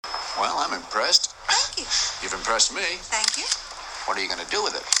Well, I'm impressed. Thank you. You've impressed me. Thank you. What are you going to do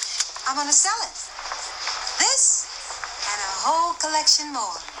with it? I'm going to sell it. This and a whole collection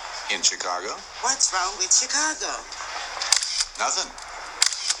more. In Chicago? What's wrong with Chicago? Nothing.